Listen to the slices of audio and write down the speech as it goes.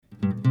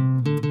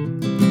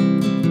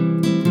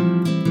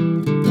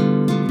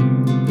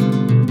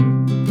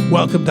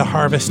Welcome to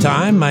Harvest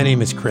Time. My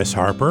name is Chris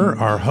Harper.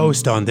 Our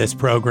host on this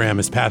program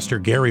is Pastor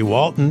Gary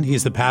Walton.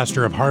 He's the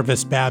pastor of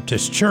Harvest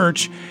Baptist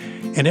Church.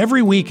 And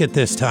every week at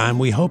this time,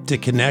 we hope to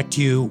connect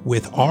you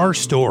with our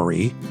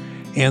story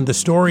and the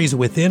stories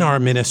within our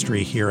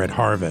ministry here at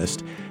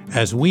Harvest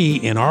as we,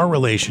 in our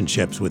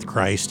relationships with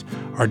Christ,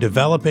 are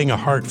developing a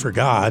heart for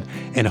God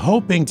and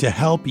hoping to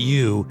help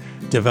you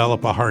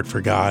develop a heart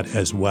for God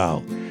as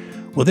well.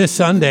 Well, this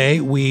Sunday,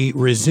 we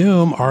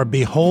resume our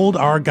Behold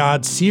Our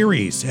God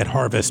series at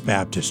Harvest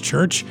Baptist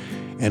Church,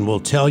 and we'll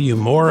tell you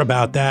more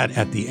about that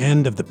at the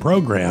end of the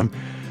program.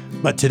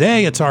 But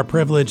today, it's our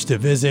privilege to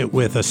visit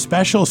with a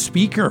special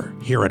speaker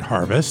here at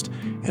Harvest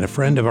and a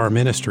friend of our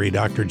ministry,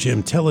 Dr.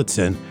 Jim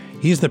Tillotson.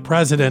 He's the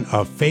president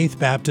of Faith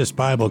Baptist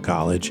Bible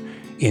College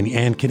in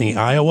Ankeny,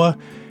 Iowa.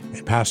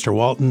 And Pastor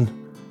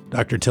Walton,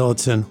 Dr.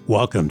 Tillotson,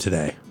 welcome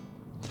today.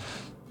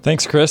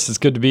 Thanks, Chris. It's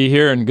good to be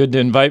here and good to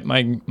invite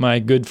my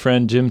good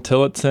friend Jim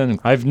Tillotson.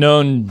 I've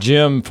known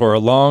Jim for a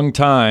long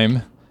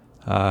time.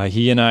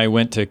 He and I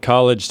went to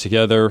college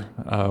together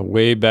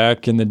way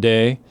back in the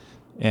day,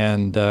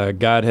 and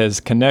God has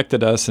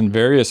connected us in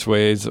various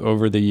ways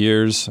over the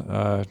years,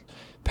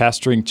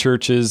 pastoring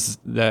churches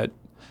that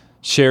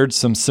shared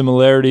some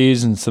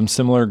similarities and some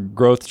similar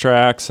growth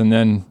tracks, and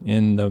then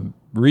in the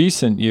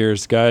recent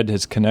years, God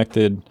has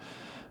connected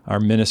our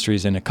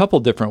ministries in a couple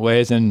different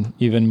ways, and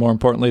even more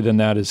importantly than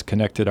that is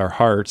connected our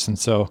hearts. And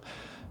so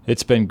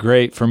it's been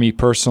great for me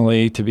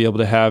personally to be able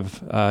to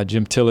have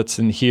Jim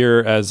Tillotson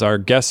here as our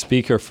guest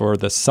speaker for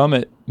the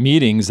summit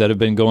meetings that have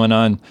been going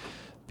on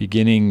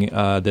beginning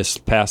this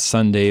past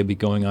Sunday, be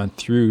going on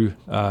through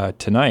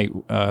tonight,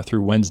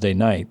 through Wednesday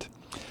night.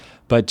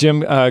 But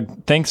Jim,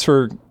 thanks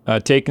for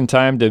taking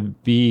time to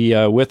be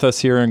with us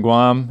here in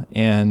Guam,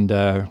 and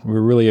we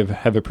really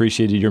have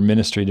appreciated your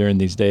ministry during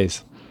these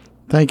days.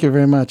 Thank you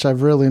very much.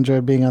 I've really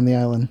enjoyed being on the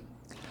island.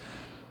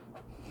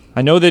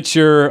 I know that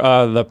you're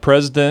the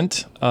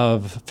president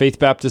of Faith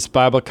Baptist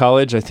Bible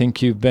College. I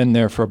think you've been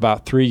there for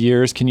about 3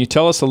 years. Can you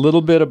tell us a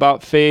little bit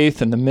about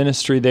Faith and the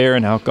ministry there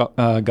and how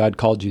God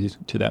called you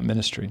to that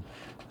ministry?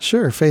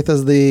 Sure. Faith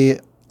is the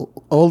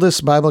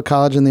oldest Bible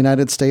college in the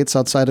United States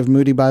outside of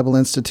Moody Bible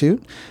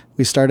Institute.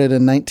 We started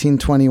in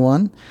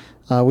 1921.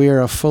 We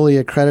are a fully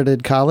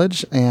accredited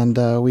college,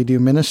 and we do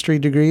ministry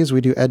degrees.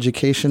 We do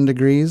education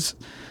degrees.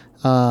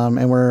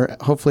 And we're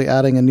hopefully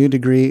adding a new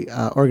degree,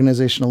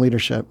 organizational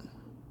leadership.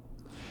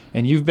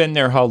 And you've been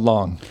there how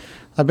long?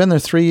 I've been there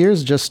 3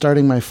 years, just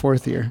starting my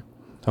fourth year.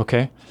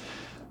 Okay.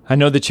 I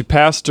know that you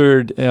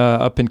pastored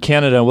up in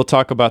Canada. We'll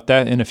talk about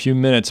that in a few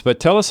minutes. But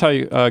tell us how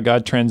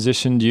God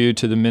transitioned you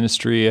to the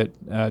ministry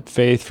at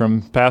Faith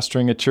from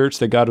pastoring a church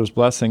that God was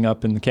blessing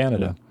up in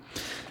Canada.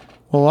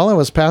 Well, while I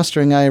was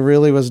pastoring, I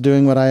really was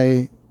doing what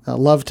I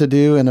love to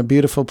do in a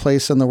beautiful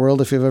place in the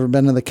world, if you've ever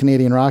been to the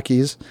Canadian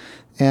Rockies.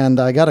 And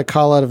I got a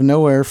call out of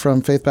nowhere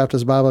from Faith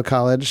Baptist Bible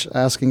College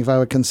asking if I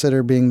would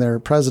consider being their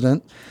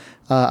president.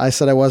 I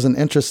said I wasn't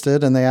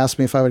interested, and they asked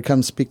me if I would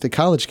come speak to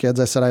college kids.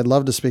 I said I'd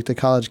love to speak to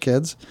college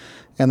kids.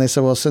 And they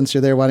said, well, since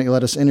you're there, why don't you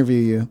let us interview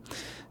you?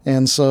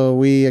 And so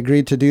we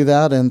agreed to do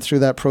that, and through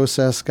that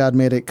process, God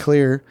made it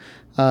clear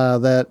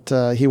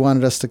that He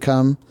wanted us to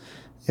come.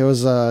 It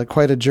was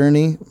quite a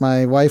journey.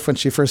 My wife, when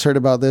she first heard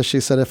about this, she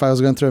said if I was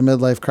going through a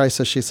midlife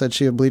crisis, she said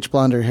she would bleach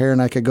blonde her hair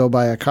and I could go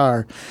buy a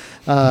car.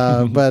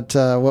 But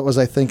what was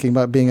I thinking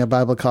about being a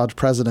Bible college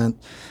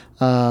president?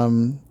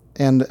 And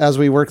as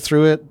we worked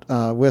through it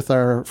with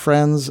our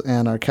friends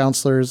and our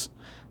counselors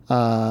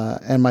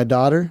and my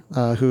daughter,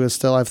 who is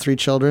still, I have 3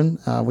 children.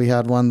 We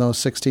had one, though,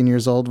 16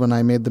 years old when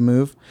I made the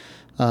move.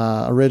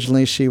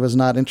 Originally, she was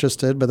not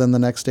interested, but then the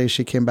next day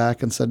she came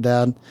back and said,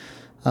 Dad,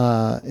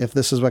 if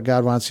this is what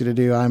God wants you to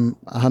do, I'm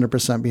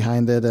 100%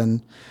 behind it.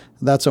 And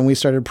that's when we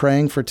started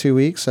praying for 2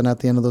 weeks. And at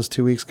the end of those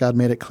 2 weeks, God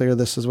made it clear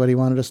this is what He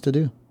wanted us to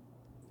do.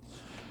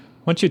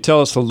 Why don't you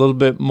tell us a little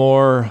bit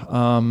more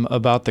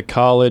about the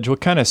college?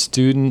 What kind of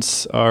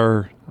students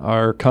are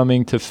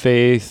coming to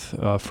Faith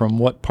from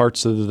what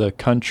parts of the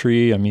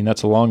country? I mean,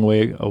 that's a long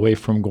way away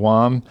from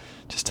Guam.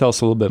 Just tell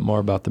us a little bit more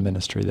about the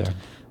ministry there.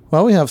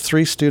 Well, we have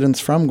 3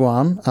 students from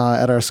Guam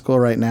at our school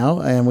right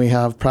now, and we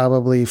have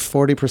probably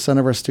 40%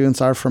 of our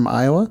students are from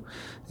Iowa,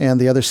 and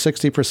the other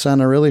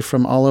 60% are really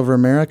from all over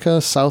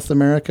America, South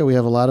America. We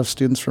have a lot of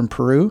students from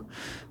Peru.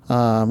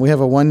 We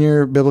have a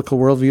 1-year Biblical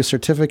Worldview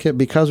certificate.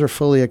 Because we're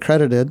fully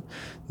accredited,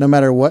 no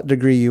matter what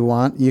degree you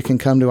want, you can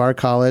come to our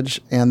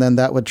college, and then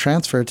that would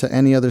transfer to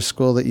any other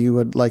school that you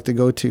would like to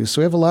go to.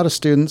 So we have a lot of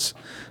students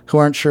who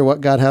aren't sure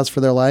what God has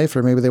for their life,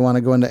 or maybe they want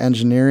to go into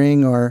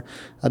engineering or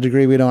a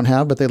degree we don't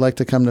have, but they'd like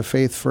to come to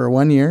Faith for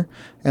 1 year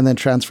and then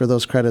transfer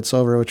those credits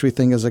over, which we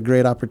think is a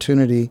great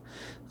opportunity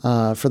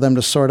for them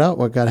to sort out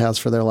what God has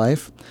for their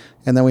life.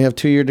 And then we have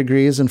 2-year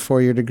degrees and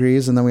 4-year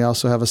degrees, and then we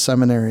also have a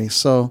seminary.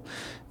 So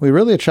we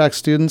really attract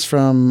students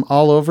from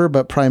all over,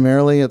 but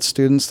primarily it's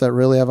students that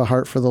really have a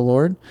heart for the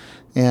Lord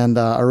and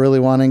are really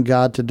wanting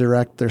God to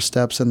direct their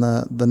steps in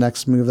the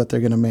next move that they're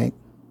going to make.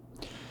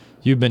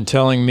 You've been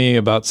telling me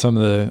about some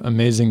of the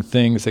amazing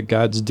things that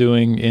God's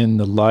doing in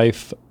the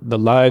lives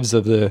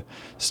of the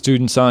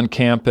students on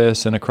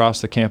campus and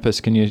across the campus.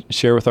 Can you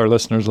share with our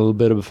listeners a little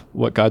bit of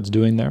what God's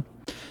doing there?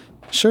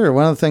 Sure.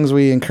 One of the things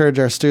we encourage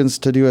our students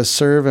to do is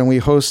serve, and we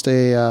host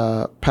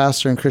a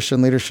pastor and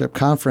Christian leadership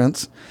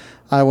conference.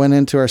 I went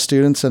into our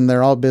students, and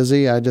they're all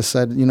busy. I just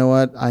said, you know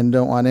what? I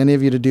don't want any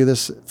of you to do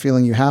this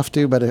feeling you have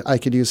to, but I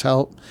could use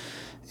help.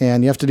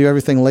 And you have to do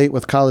everything late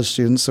with college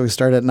students, so we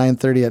start at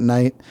 9:30 at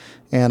night.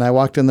 And I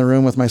walked in the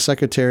room with my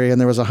secretary, and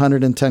there was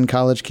 110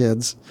 college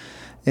kids.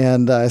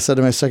 And I said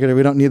to my secretary,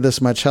 we don't need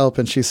this much help.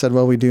 And she said,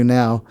 well, we do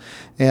now.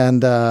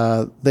 And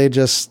they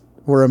just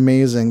were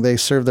amazing. They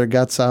served their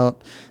guts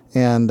out.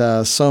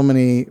 And so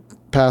many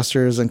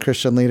pastors and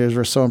Christian leaders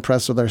were so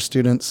impressed with our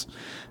students.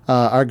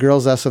 Our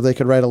girls asked if they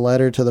could write a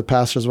letter to the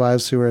pastors'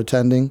 wives who were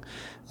attending.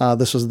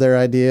 This was their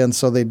idea, and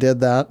so they did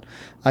that.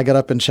 I got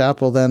up in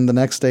chapel then the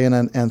next day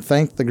and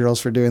thanked the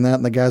girls for doing that.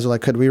 And the guys were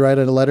like, could we write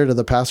a letter to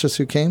the pastors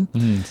who came?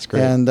 That's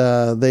great. And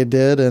they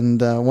did. And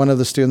one of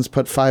the students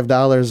put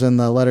 $5 in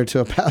the letter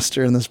to a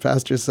pastor. And this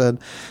pastor said,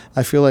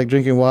 I feel like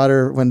drinking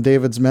water when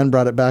David's men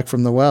brought it back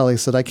from the well. He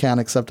said, I can't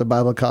accept a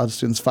Bible college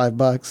student's $5.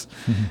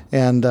 Mm-hmm.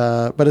 And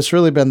but it's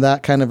really been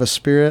that kind of a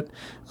spirit.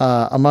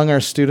 Among our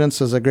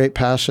students is a great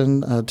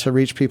passion to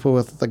reach people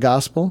with the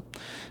gospel.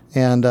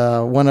 And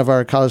one of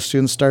our college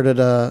students started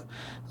a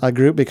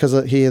group because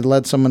he had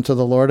led someone to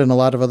the Lord, and a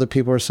lot of other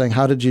people were saying,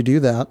 how did you do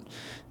that?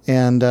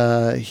 And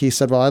he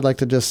said, well, I'd like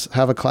to just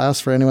have a class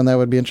for anyone that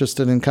would be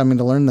interested in coming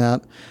to learn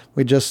that.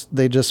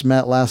 They just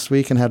met last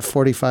week and had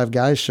 45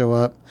 guys show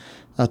up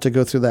to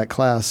go through that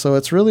class. So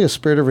it's really a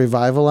spirit of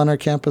revival on our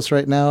campus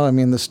right now. I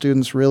mean, the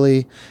students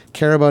really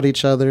care about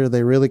each other.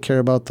 They really care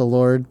about the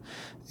Lord.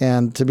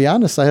 And to be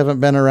honest, I haven't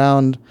been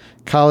around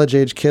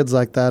college-age kids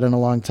like that in a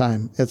long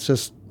time. It's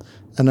just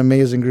an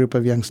amazing group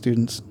of young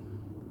students.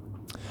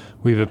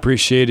 We've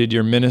appreciated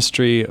your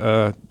ministry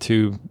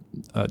to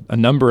a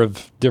number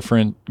of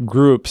different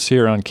groups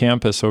here on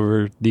campus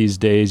over these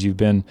days. You've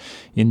been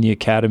in the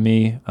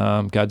academy.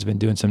 God's been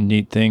doing some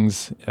neat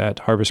things at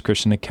Harvest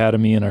Christian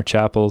Academy in our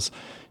chapels.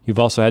 You've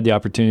also had the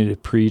opportunity to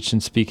preach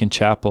and speak in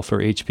chapel for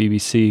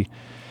HBBC.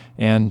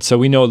 And so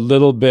we know a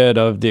little bit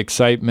of the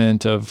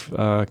excitement of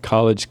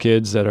college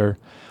kids that are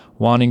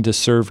wanting to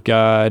serve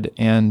God.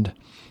 And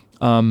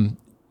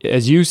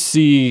as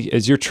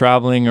you're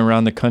traveling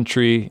around the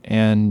country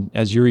and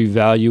as you're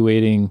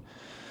evaluating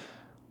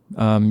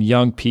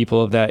young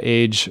people of that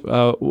age,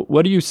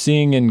 what are you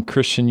seeing in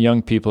Christian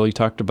young people? You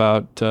talked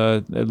about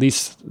at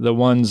least the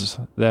ones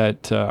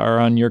that are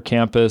on your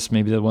campus,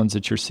 maybe the ones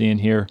that you're seeing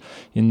here,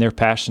 in their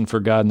passion for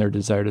God and their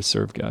desire to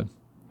serve God.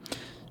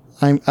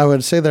 I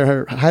would say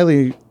they're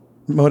highly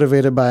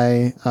motivated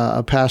by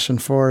a passion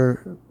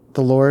for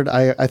the Lord.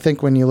 I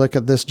think when you look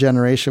at this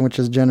generation, which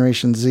is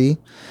Generation Z,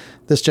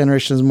 this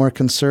generation is more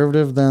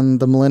conservative than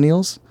the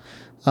millennials.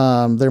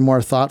 They're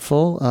more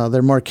thoughtful.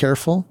 They're more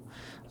careful.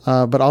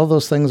 But all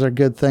those things are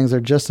good things. They're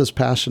just as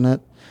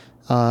passionate.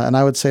 And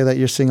I would say that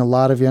you're seeing a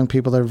lot of young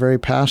people that are very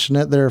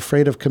passionate. They're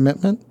afraid of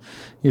commitment.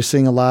 You're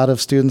seeing a lot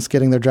of students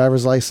getting their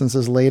driver's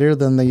licenses later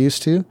than they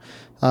used to.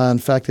 In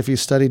fact, if you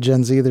study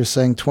Gen Z, they're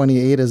saying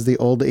 28 is the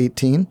old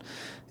 18.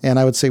 And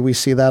I would say we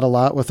see that a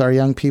lot with our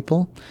young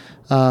people.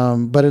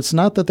 But it's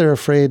not that they're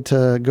afraid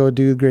to go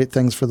do great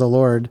things for the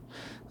Lord.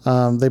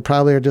 They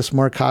probably are just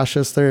more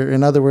cautious.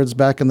 In other words,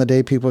 back in the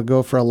day, people would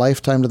go for a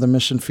lifetime to the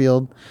mission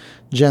field.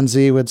 Gen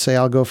Z would say,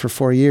 I'll go for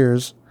 4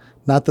 years.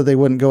 Not that they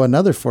wouldn't go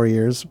another 4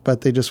 years,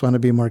 but they just want to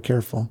be more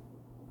careful.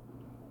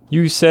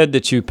 You said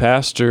that you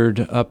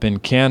pastored up in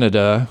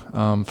Canada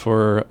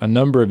for a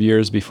number of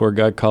years before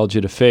God called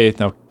you to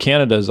faith. Now,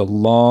 Canada is a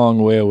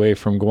long way away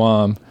from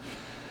Guam.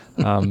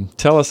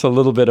 Tell us a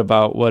little bit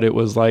about what it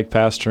was like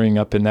pastoring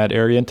up in that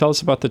area, and tell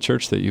us about the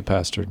church that you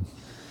pastored.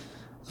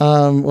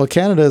 Well,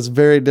 Canada is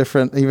very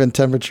different, even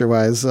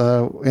temperature-wise.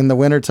 In the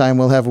wintertime,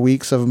 we'll have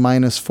weeks of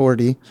minus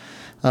 40,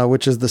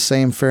 which is the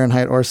same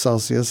Fahrenheit or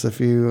Celsius,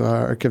 if you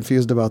are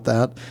confused about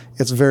that.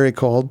 It's very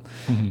cold.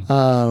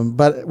 Mm-hmm.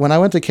 But when I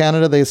went to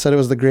Canada, they said it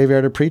was the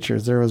graveyard of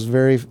preachers.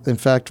 In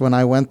fact, when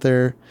I went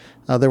there,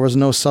 there was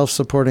no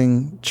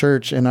self-supporting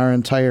church in our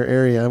entire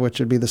area, which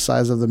would be the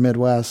size of the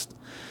Midwest.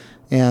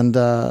 And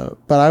but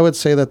I would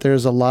say that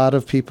there's a lot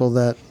of people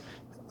that,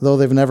 though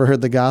they've never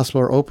heard the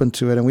gospel, are open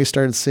to it. And we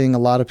started seeing a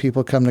lot of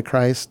people come to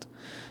Christ.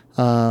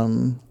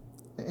 And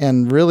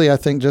really, I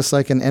think just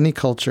like in any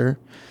culture,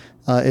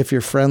 if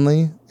you're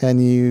friendly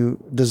and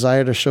you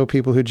desire to show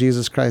people who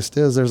Jesus Christ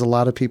is, there's a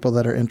lot of people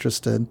that are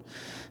interested.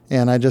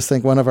 And I just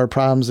think one of our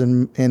problems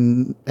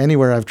in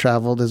anywhere I've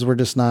traveled is we're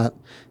just not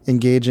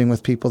engaging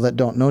with people that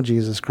don't know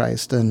Jesus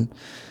Christ. And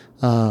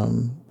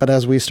but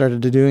as we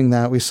started to doing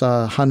that, we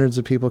saw hundreds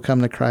of people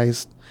come to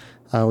Christ.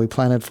 We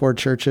planted 4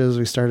 churches.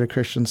 We started a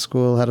Christian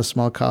school, had a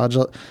small college.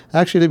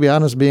 Actually, to be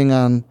honest, being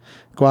on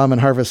Guam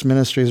and Harvest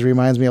Ministries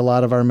reminds me a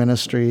lot of our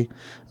ministry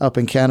up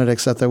in Canada,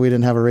 except that we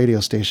didn't have a radio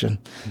station.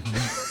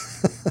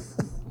 Mm-hmm.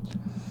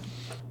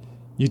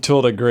 You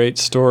told a great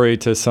story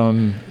to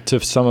some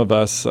of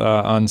us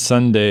on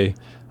Sunday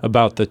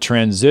about the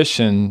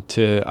transition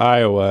to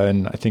Iowa,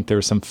 and I think there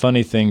were some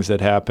funny things that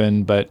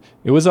happened, but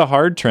it was a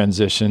hard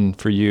transition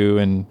for you,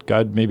 and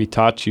God maybe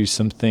taught you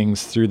some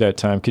things through that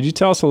time. Could you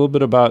tell us a little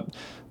bit about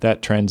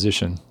that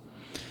transition?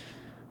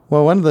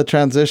 Well, one of the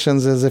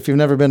transitions is, if you've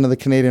never been to the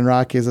Canadian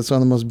Rockies, it's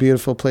one of the most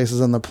beautiful places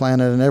on the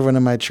planet, and everyone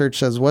in my church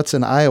says, "What's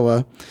in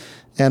Iowa?"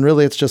 And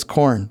really, it's just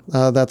corn.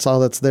 That's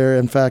all that's there.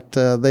 In fact,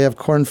 they have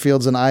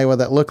cornfields in Iowa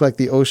that look like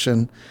the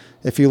ocean.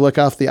 If you look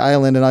off the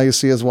island and all you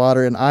see is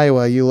water, in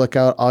Iowa, you look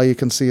out, all you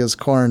can see is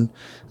corn.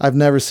 I've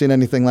never seen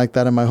anything like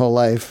that in my whole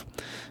life.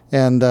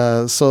 And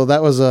so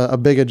that was a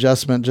big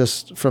adjustment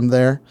just from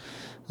there.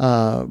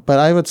 But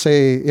I would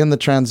say in the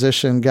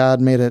transition,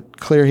 God made it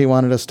clear He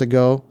wanted us to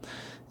go.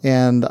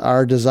 And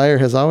our desire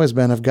has always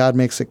been, if God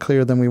makes it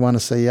clear, then we want to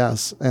say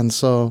yes. And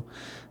so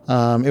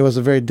it was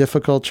a very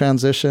difficult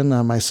transition.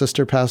 My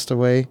sister passed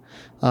away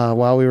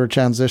while we were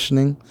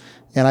transitioning.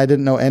 And I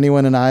didn't know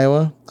anyone in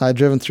Iowa. I'd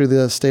driven through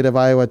the state of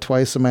Iowa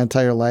twice in my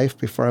entire life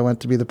before I went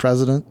to be the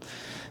president.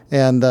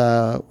 And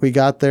we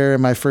got there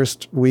in my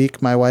first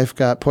week. My wife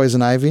got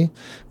poison ivy.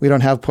 We don't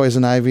have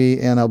poison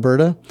ivy in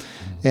Alberta.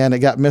 And it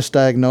got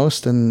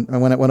misdiagnosed.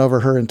 And when it went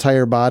over her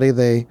entire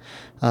body,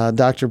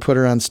 doctor put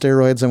her on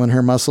steroids. And when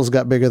her muscles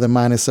got bigger than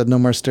mine, I said, "No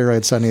more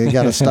steroids, honey. You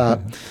got to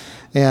stop."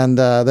 And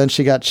then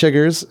she got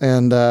chiggers,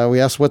 and we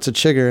asked, "What's a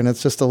chigger?" And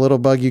it's just a little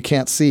bug you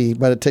can't see,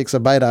 but it takes a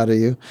bite out of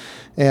you.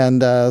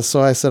 And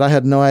so I said, I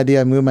had no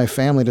idea I moved my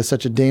family to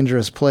such a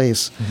dangerous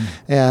place.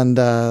 Mm-hmm.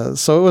 And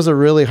so it was a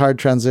really hard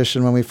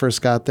transition when we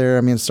first got there.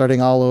 I mean,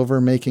 starting all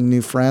over, making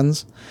new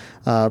friends.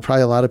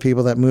 Probably a lot of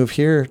people that move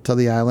here to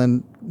the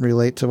island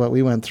relate to what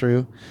we went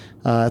through.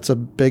 It's a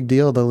big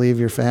deal to leave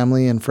your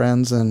family and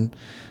friends. And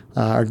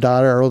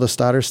our oldest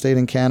daughter, stayed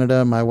in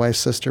Canada. My wife's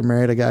sister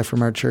married a guy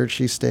from our church.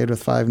 She stayed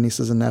with 5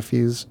 nieces and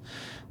nephews.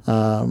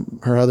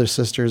 Her other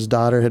sister's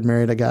daughter had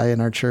married a guy in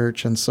our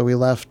church. And so we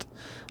left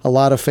a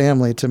lot of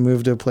family to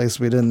move to a place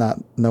we did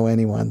not know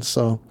anyone.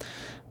 So,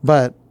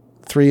 but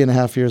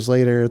 3.5 years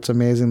later, it's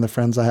amazing the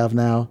friends I have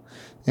now.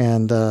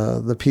 And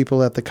the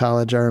people at the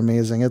college are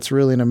amazing. It's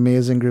really an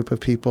amazing group of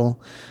people.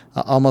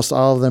 Almost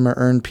all of them are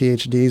earned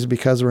PhDs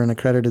because we're an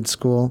accredited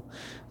school,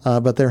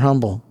 but they're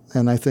humble.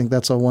 And I think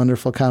that's a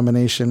wonderful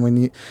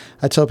combination.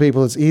 I tell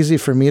people it's easy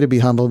for me to be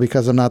humble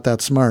because I'm not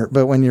that smart,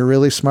 but when you're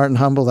really smart and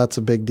humble, that's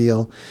a big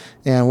deal.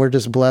 And we're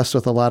just blessed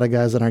with a lot of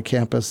guys on our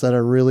campus that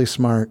are really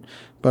smart,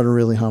 but are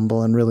really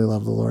humble and really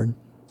love the Lord.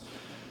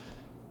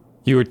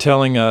 You were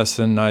telling us,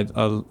 and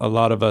a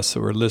lot of us that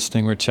were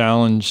listening were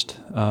challenged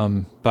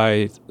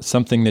by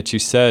something that you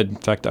said. In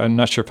fact, I'm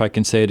not sure if I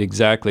can say it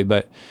exactly,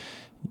 but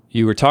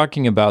you were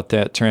talking about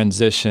that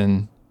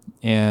transition,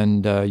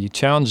 and you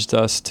challenged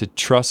us to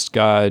trust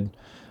God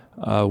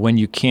when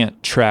you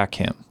can't track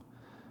Him,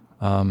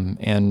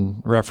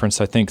 and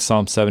referenced, I think,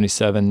 Psalm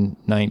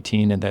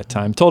 77:19 at that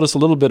time. Told us a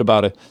little bit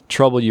about a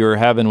trouble you were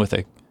having with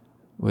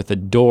a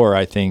door,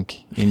 I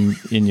think, in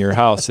your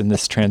house in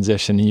this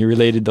transition, and you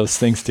related those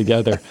things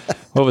together.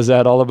 What was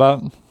that all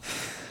about?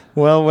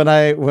 Well,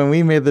 when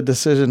we made the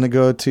decision to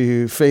go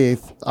to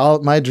Faith,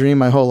 my dream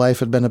my whole life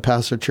had been to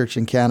pastor a church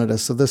in Canada,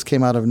 so this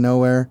came out of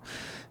nowhere.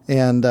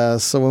 And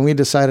so when we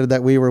decided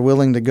that we were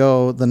willing to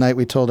go, the night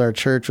we told our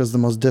church was the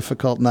most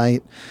difficult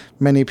night.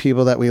 Many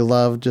people that we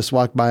loved just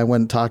walked by and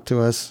wouldn't talk to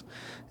us.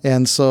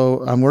 And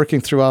so I'm working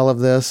through all of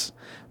this.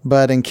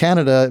 But in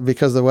Canada,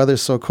 because the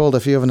weather's so cold,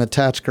 if you have an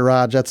attached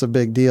garage, that's a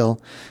big deal.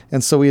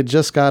 And so we had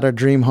just got our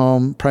dream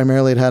home.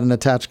 Primarily, it had an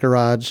attached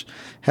garage,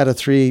 had a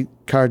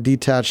 3-car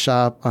detached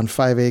shop on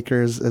 5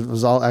 acres. It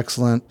was all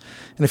excellent.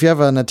 And if you have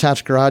an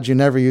attached garage, you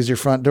never use your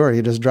front door.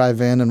 You just drive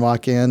in and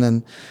walk in.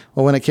 And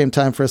well, when it came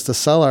time for us to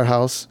sell our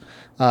house,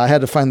 I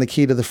had to find the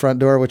key to the front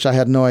door, which I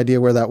had no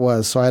idea where that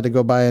was. So I had to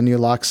go buy a new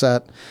lock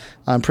set.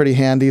 I'm pretty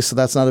handy, so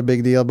that's not a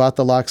big deal. Bought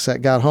the lock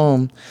set, got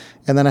home,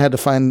 and then I had to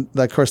find,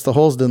 of course, the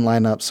holes didn't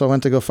line up. So I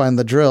went to go find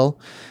the drill,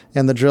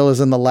 and the drill is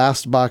in the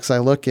last box I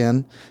look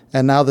in.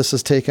 And now this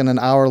has taken an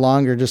hour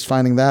longer just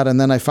finding that. And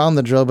then I found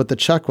the drill, but the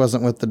chuck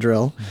wasn't with the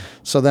drill.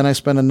 So then I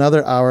spent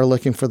another hour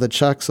looking for the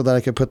chuck so that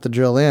I could put the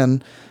drill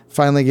in,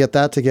 finally get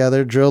that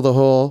together, drill the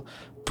hole,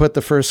 put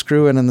the first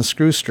screw in and the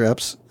screw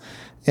strips.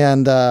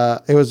 And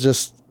it was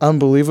just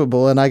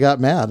unbelievable. And I got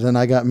mad. And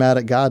I got mad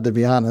at God, to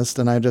be honest.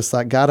 And I just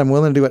thought, God, I'm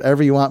willing to do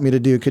whatever you want me to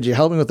do. Could you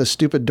help me with a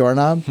stupid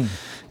doorknob?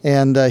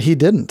 And he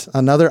didn't.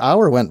 Another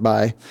hour went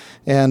by.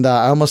 And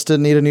I almost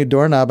didn't need a new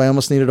doorknob. I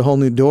almost needed a whole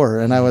new door.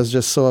 And I was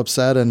just so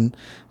upset. And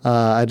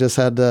I just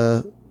had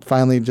to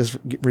finally just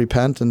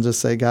repent and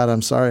just say, God,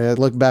 I'm sorry. I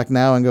look back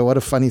now and go, what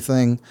a funny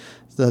thing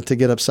to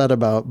get upset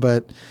about.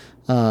 But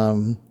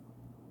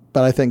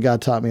I think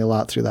God taught me a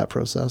lot through that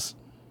process.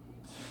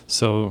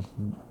 So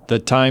the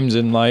times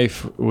in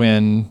life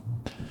when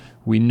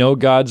we know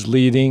God's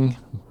leading,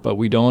 but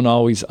we don't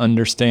always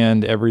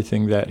understand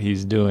everything that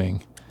He's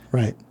doing.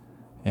 Right.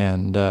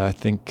 And I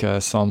think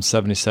Psalm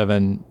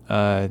 77.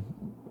 Yeah,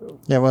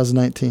 it was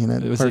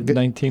 19. Was it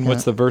 19? Yeah.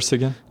 What's the verse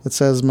again? It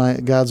says,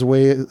 God's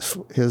way,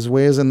 His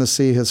way is in the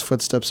sea, His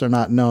footsteps are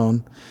not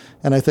known.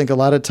 And I think a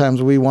lot of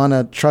times we want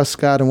to trust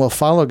God and we'll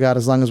follow God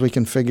as long as we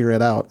can figure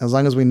it out. As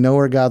long as we know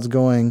where God's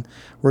going,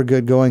 we're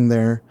good going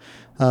there.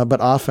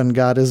 But often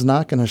God is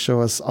not going to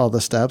show us all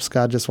the steps.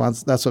 God just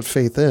wants, that's what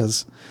faith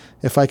is.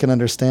 If I can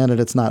understand it,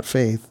 it's not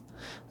faith.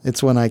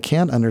 It's when I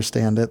can't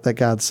understand it that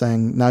God's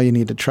saying, now you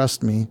need to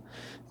trust me.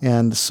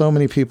 And so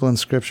many people in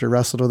Scripture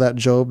wrestled with that.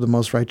 Job, the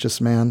most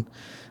righteous man.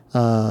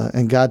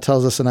 And God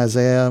tells us in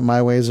Isaiah,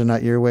 my ways are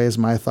not your ways,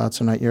 my thoughts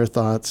are not your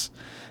thoughts.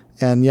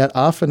 And yet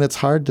often it's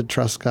hard to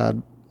trust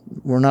God.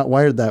 We're not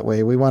wired that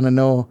way. We want to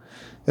know,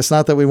 it's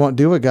not that we won't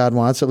do what God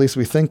wants, at least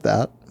we think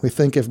that. We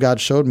think if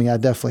God showed me,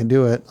 I'd definitely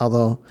do it,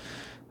 although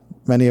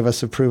many of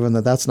us have proven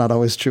that that's not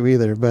always true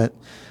either. But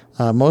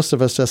most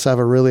of us just have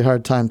a really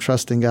hard time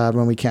trusting God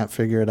when we can't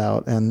figure it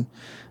out. And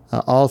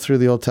all through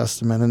the Old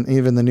Testament and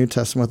even the New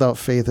Testament, without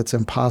faith, it's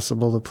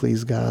impossible to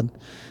please God.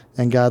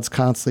 And God's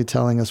constantly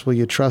telling us, will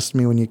you trust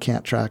me when you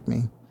can't track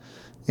me?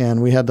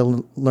 And we had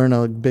to learn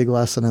a big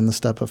lesson in the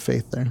step of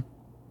faith there.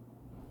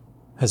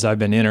 As I've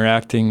been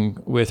interacting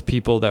with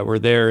people that were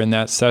there in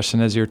that session,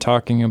 as you're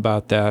talking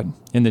about that,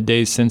 in the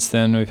days since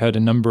then, we've had a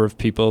number of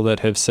people that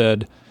have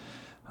said,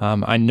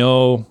 I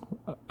know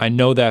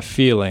that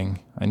feeling.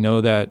 I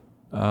know that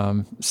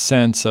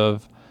sense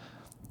of,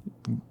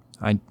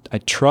 I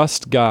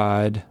trust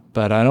God,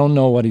 but I don't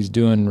know what he's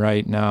doing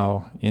right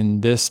now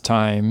in this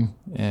time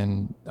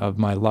and of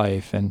my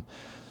life. And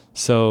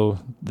so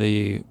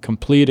the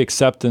complete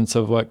acceptance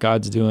of what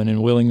God's doing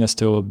and willingness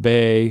to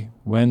obey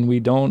when we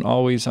don't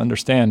always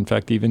understand. In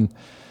fact, even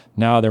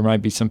now there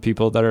might be some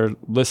people that are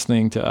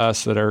listening to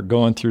us that are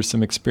going through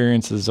some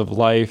experiences of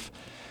life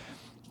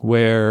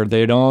where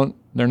they're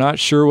not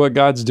sure what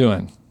God's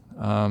doing.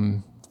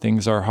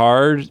 Things are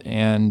hard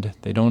and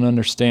they don't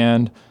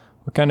understand.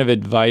 What kind of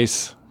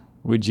advice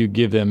would you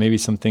give them? Maybe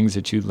some things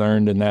that you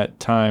learned in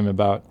that time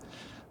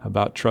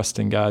about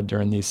trusting God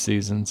during these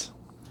seasons.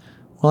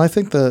 Well, I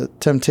think the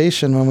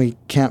temptation when we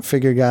can't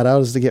figure God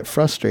out is to get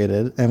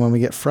frustrated. And when we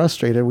get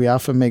frustrated, we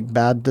often make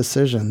bad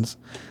decisions.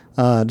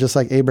 Just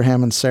like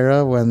Abraham and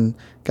Sarah, when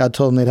God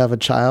told them they'd have a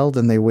child,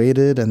 and they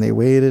waited and they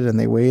waited and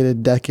they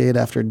waited decade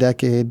after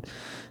decade.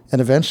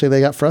 And eventually they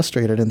got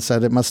frustrated and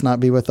said, it must not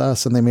be with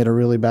us. And they made a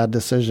really bad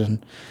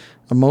decision.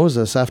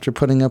 Moses, after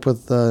putting up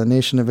with the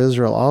nation of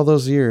Israel all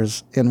those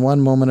years, in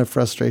one moment of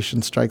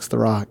frustration strikes the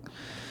rock.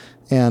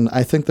 And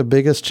I think the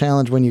biggest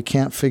challenge when you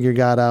can't figure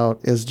God out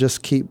is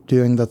just keep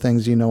doing the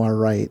things you know are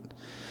right.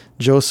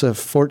 Joseph,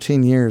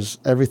 14 years,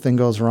 everything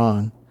goes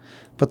wrong.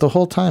 But the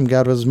whole time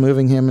God was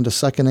moving him into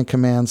second in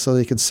command so that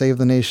he could save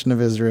the nation of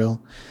Israel.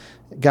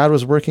 God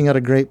was working out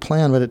a great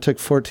plan, but it took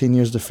 14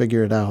 years to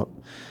figure it out.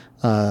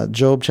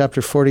 Job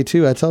chapter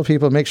 42, I tell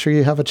people, make sure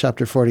you have a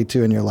chapter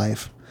 42 in your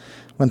life.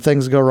 When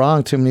things go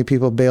wrong, too many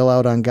people bail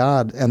out on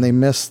God and they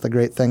miss the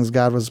great things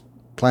God was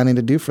planning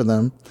to do for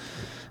them.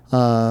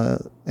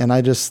 And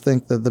I just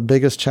think that the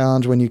biggest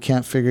challenge when you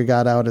can't figure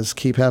God out is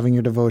keep having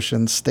your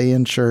devotions, stay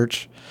in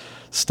church,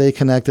 stay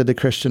connected to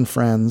Christian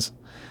friends.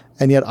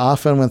 And yet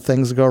often when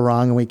things go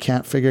wrong and we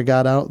can't figure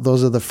God out,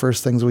 those are the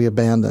first things we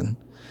abandon.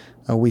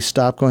 We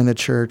stop going to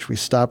church, we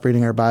stop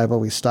reading our Bible,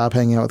 we stop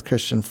hanging out with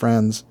Christian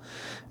friends.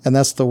 And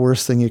that's the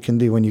worst thing you can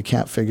do when you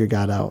can't figure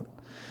God out.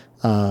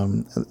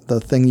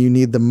 The thing you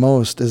need the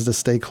most is to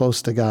stay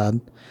close to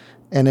God.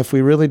 And if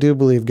we really do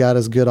believe God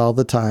is good all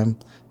the time,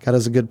 God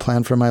has a good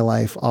plan for my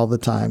life all the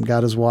time,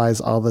 God is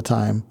wise all the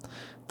time,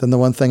 then the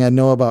one thing I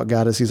know about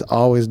God is he's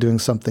always doing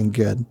something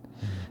good.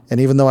 Mm-hmm. And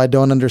even though I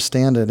don't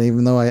understand it,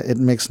 even though it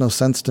makes no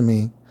sense to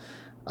me,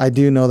 I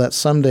do know that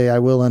someday I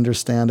will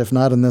understand. If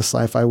not in this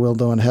life, I will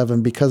though in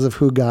heaven, because of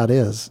who God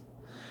is.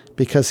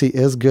 Because he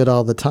is good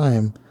all the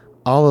time,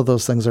 all of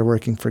those things are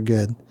working for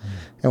good. Mm-hmm.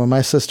 And when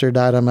my sister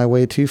died on my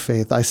way to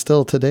faith, I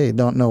still today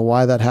don't know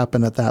why that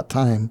happened at that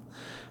time,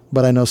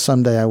 but I know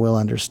someday I will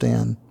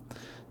understand.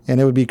 And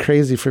it would be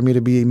crazy for me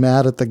to be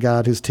mad at the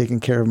God who's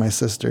taking care of my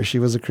sister. She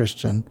was a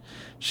Christian.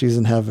 She's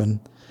in heaven.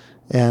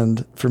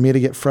 And for me to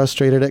get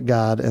frustrated at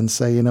God and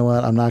say, you know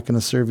what, I'm not going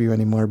to serve you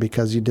anymore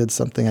because you did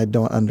something I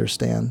don't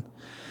understand.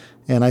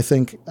 And I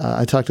think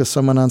I talked to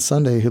someone on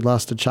Sunday who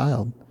lost a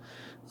child.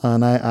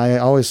 And I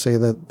always say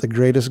that the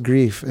greatest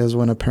grief is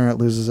when a parent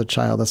loses a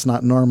child. That's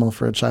not normal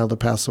for a child to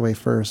pass away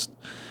first.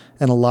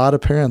 And a lot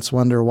of parents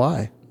wonder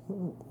why.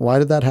 Why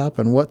did that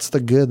happen? What's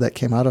the good that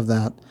came out of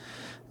that?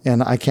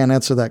 And I can't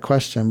answer that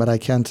question, but I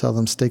can tell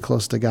them stay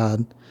close to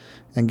God.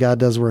 And God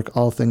does work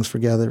all things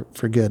together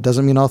for good.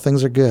 Doesn't mean all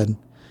things are good.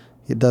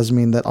 It does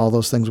mean that all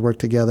those things work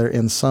together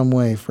in some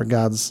way for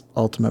God's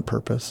ultimate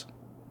purpose.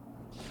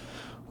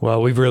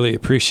 Well, we've really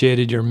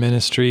appreciated your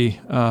ministry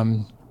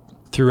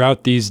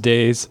throughout these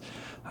days.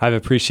 I've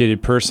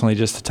appreciated personally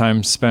just the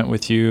time spent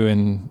with you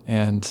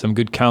and some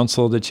good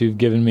counsel that you've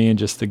given me and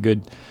just the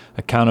good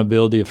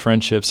accountability of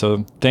friendship.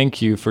 So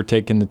thank you for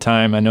taking the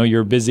time. I know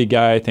you're a busy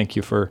guy. Thank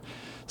you for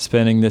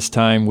spending this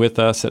time with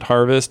us at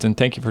Harvest, and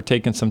thank you for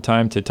taking some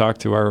time to talk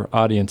to our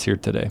audience here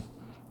today.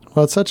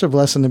 Well, it's such a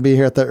blessing to be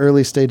here at the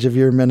early stage of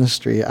your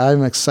ministry.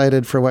 I'm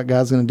excited for what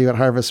God's going to do at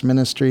Harvest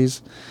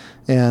Ministries,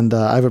 and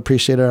I've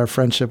appreciated our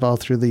friendship all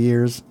through the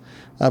years.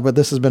 But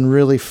this has been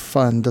really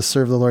fun to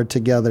serve the Lord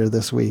together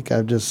this week.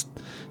 It's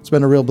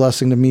been a real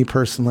blessing to me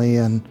personally,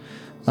 and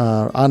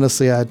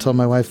honestly, I told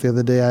my wife the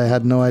other day I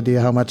had no idea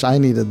how much I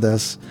needed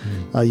this.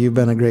 You've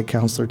been a great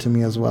counselor to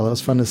me as well. It was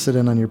fun to sit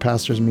in on your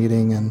pastor's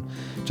meeting, and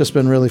just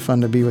been really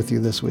fun to be with you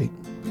this week.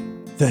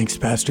 Thanks,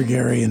 Pastor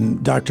Gary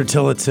and Dr.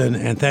 Tillotson,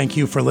 and thank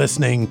you for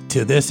listening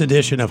to this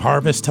edition of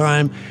Harvest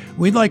Time.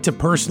 We'd like to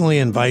personally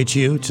invite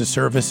you to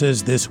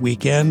services this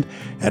weekend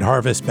at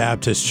Harvest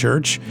Baptist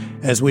Church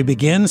as we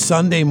begin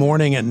Sunday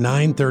morning at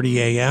 9:30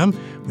 a.m.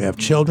 We have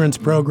children's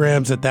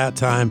programs at that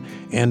time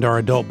and our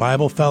adult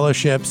Bible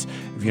fellowships.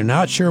 If you're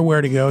not sure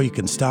where to go, you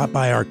can stop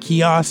by our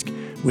kiosk,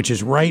 which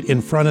is right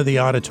in front of the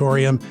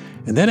auditorium.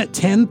 And then at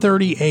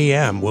 10:30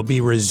 a.m., we'll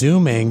be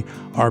resuming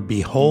our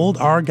Behold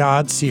Our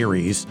God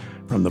series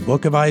from the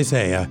book of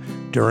Isaiah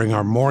during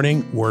our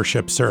morning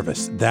worship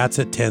service. That's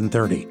at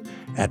 10:30.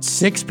 At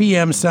 6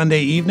 p.m.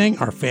 Sunday evening,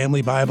 our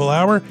family Bible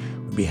hour.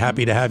 We'd be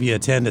happy to have you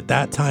attend at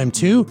that time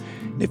too.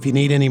 And if you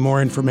need any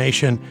more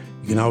information,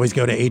 you can always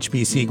go to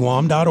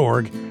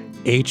hbcguam.org,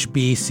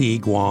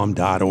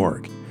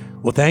 hbcguam.org.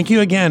 Well, thank you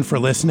again for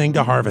listening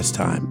to Harvest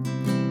Time.